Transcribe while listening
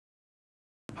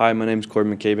Hi, my name's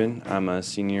Corbin McCabe. I'm a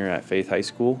senior at Faith High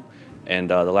School, and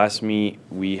the last meet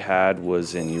we had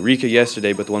was in Eureka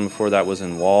yesterday, but the one before that was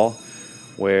in Wall,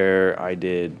 where I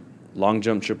did long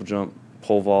jump, triple jump,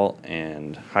 pole vault,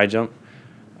 and high jump.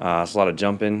 It's a lot of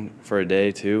jumping for a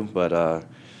day too, but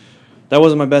that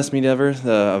wasn't my best meet ever.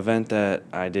 The event that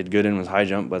I did good in was high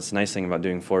jump, but the nice thing about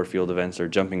doing four field events or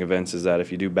jumping events is that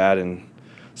if you do bad in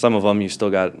some of them, you still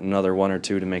got another one or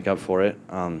two to make up for it.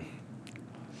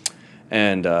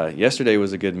 And yesterday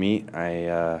was a good meet.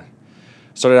 I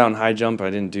started out in high jump. I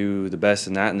didn't do the best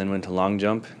in that, and then went to long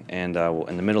jump. And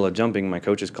in the middle of jumping, my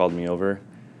coaches called me over,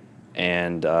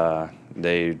 and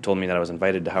they told me that I was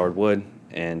invited to Howard Wood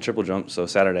and triple jump. So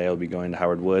Saturday I'll be going to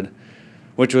Howard Wood,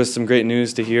 which was some great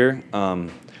news to hear.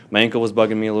 My ankle was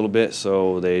bugging me a little bit,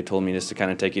 so they told me just to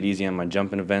kind of take it easy on my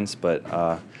jumping events. But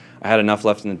I had enough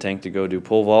left in the tank to go do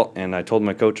pole vault, and I told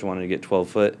my coach I wanted to get 12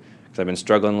 foot because I've been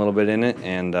struggling a little bit in it,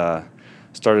 and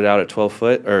started out at 12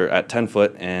 foot or at 10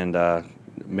 foot and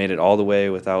made it all the way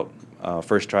without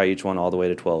first try each one all the way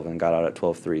to 12 and got out at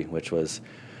 12.3, which was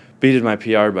beated my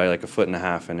PR by like a foot and a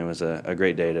half, and it was a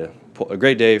great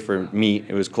day for me.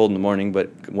 It was cold in the morning,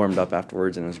 but warmed up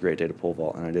afterwards, and it was a great day to pole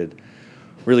vault, and I did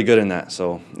really good in that.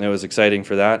 So it was exciting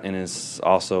for that, and is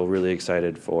also really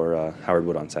excited for Howard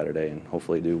Wood on Saturday and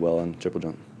hopefully do well in triple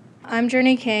jump. I'm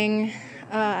Journey King.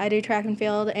 I do track and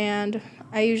field, and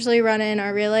I usually run in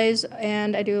our relays,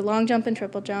 and I do long jump and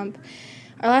triple jump.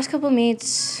 Our last couple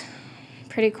meets,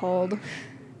 pretty cold,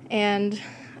 and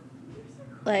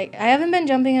I haven't been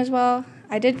jumping as well.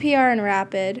 I did PR in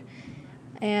rapid,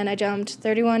 and I jumped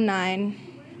 31.9,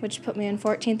 which put me in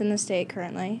 14th in the state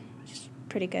currently, which is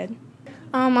pretty good.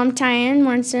 I'm Tyann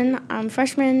Morrison. I'm a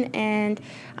freshman, and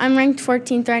I'm ranked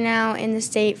 14th right now in the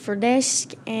state for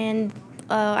disc, and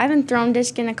I haven't thrown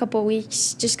disc in a couple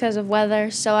weeks just because of weather,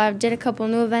 so I did a couple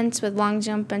new events with long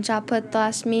jump and shot put the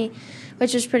last meet,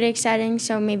 which was pretty exciting,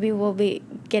 so maybe we'll be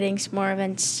getting some more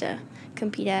events to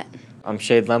compete at. I'm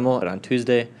Shade Lemmel. On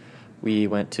Tuesday, we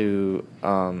went to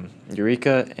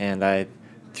Eureka, and I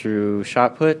threw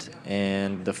shot put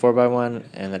and the 4x1,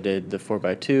 and I did the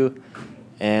 4x2,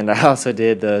 and I also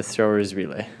did the throwers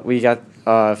relay. We got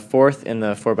 4th in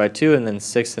the 4x2 and then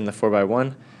 6th in the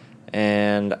 4x1.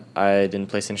 And I didn't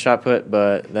place in shot put,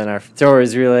 but then our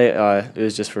throwers relay, it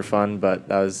was just for fun, but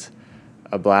that was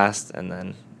a blast. And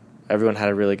then everyone had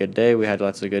a really good day. We had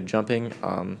lots of good jumping.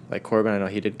 Like Corbin, I know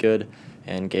he did good,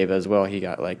 and Gabe as well. He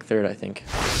got like 3rd, I think.